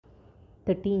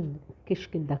13.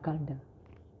 Kishkindha Kanda.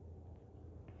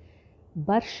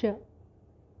 वर्ष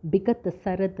बिगत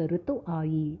सरद ऋतु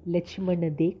आई, लक्ष्मण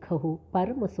देखहु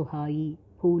परम सुहाई,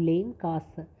 फूलें कास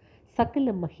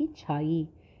सकल मही छाई,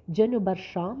 जनु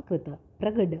बर्षाम कृत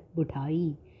प्रगड बुढ़ाई.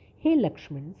 Hey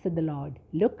Lakshman, said the Lord,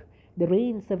 look, the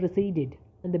rains have receded,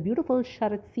 and the beautiful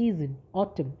Sharad season,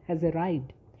 autumn, has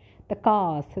arrived. The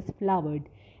cars has flowered,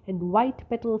 and white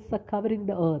petals are covering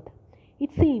the earth.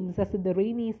 It seems as if the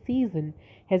rainy season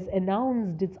has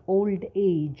announced its old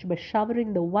age by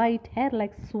showering the white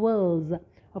hair-like swirls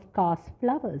of cast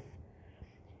flowers.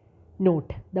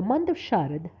 Note, the month of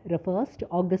Sharad refers to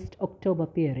August-October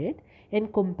period,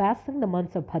 encompassing the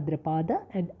months of Bhadrapada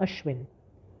and Ashwin.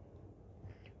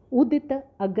 Udita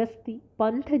Agasti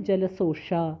Pantha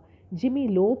Jalasosha, Jimmy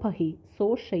Lopahi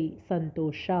Soshai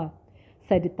Santosha,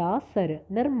 Saritasara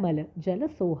Nirmala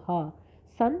Jalasoha,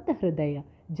 Santa Hridaya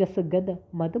Jasagada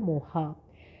Madamoha.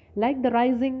 Like the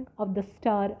rising of the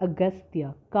star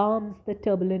Agastya calms the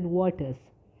turbulent waters,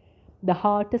 the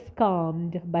heart is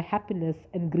calmed by happiness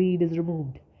and greed is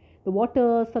removed. The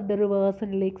waters of the rivers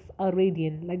and lakes are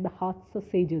radiant like the hearts of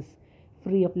sages,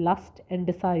 free of lust and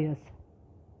desires.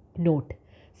 Note,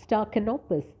 star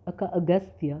Canopus,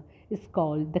 Agastya, is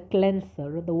called the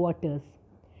cleanser of the waters.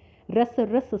 Rasa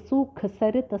rasa sukha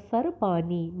sarita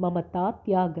sarapani mamata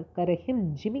tyaga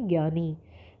karahim jimigyani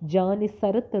jani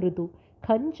sarataridu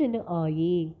kanjana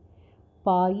aye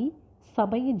pai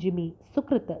samaya jimi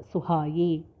sukrita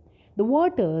suhaye. The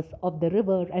waters of the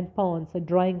river and ponds are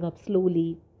drying up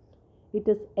slowly. It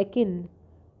is akin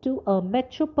to a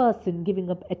mature person giving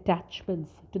up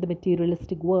attachments to the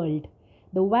materialistic world.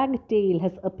 The wagtail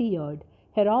has appeared,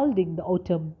 heralding the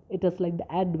autumn. It is like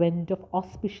the advent of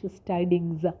auspicious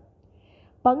tidings.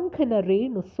 Pankhana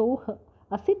renu soha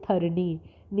asitharani,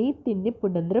 niti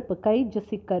nipuna nripa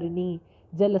kaijasi karni,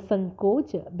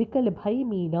 jalasankocha bikal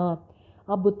bhaimina,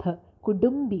 abutha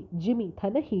kudumbi jimi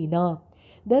thanahina.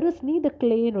 There is neither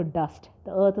clay nor dust.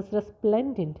 The earth is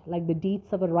resplendent like the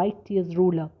deeds of a righteous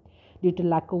ruler. Due to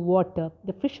lack of water,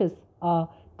 the fishes are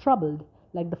troubled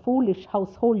like the foolish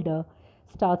householder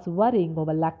starts worrying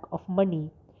over lack of money.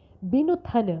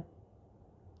 Binukhana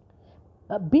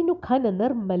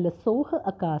nirmala soha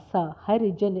akasa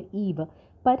harijana eva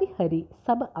parihari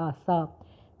sab asa.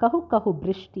 Kahu kahu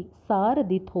brishti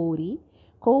saradi thori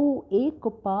ko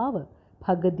eko pav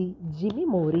bhagadi jimi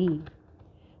mori.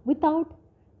 Without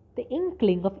the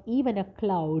inkling of even a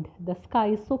cloud, the sky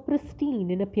is so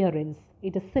pristine in appearance.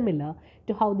 It is similar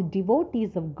to how the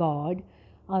devotees of God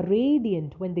are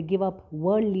radiant when they give up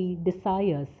worldly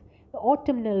desires. The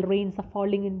autumnal rains are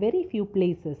falling in very few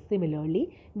places.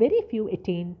 Similarly, very few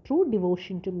attain true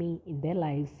devotion to me in their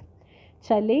lives.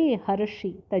 Chale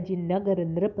harashi taji nagar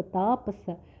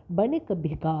nripatapasa banika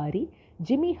bhigari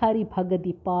jimi hari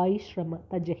bhagadi pai shrama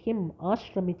tajahim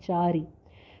ashramichari.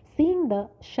 Seeing the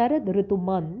Sharad Ritu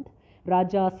month,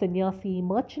 Raja, Sannyasi,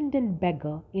 merchant and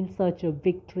beggar in search of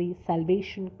victory,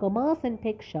 salvation, commerce and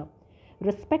teksha,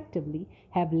 respectively,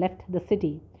 have left the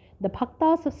city. The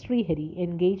Bhaktas of Srihari,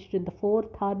 engaged in the four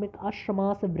dharmic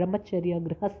ashramas of Brahmacharya,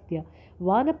 Grihastha,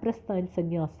 Vanaprastha and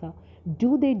Sannyasa,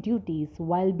 do their duties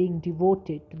while being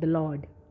devoted to the Lord.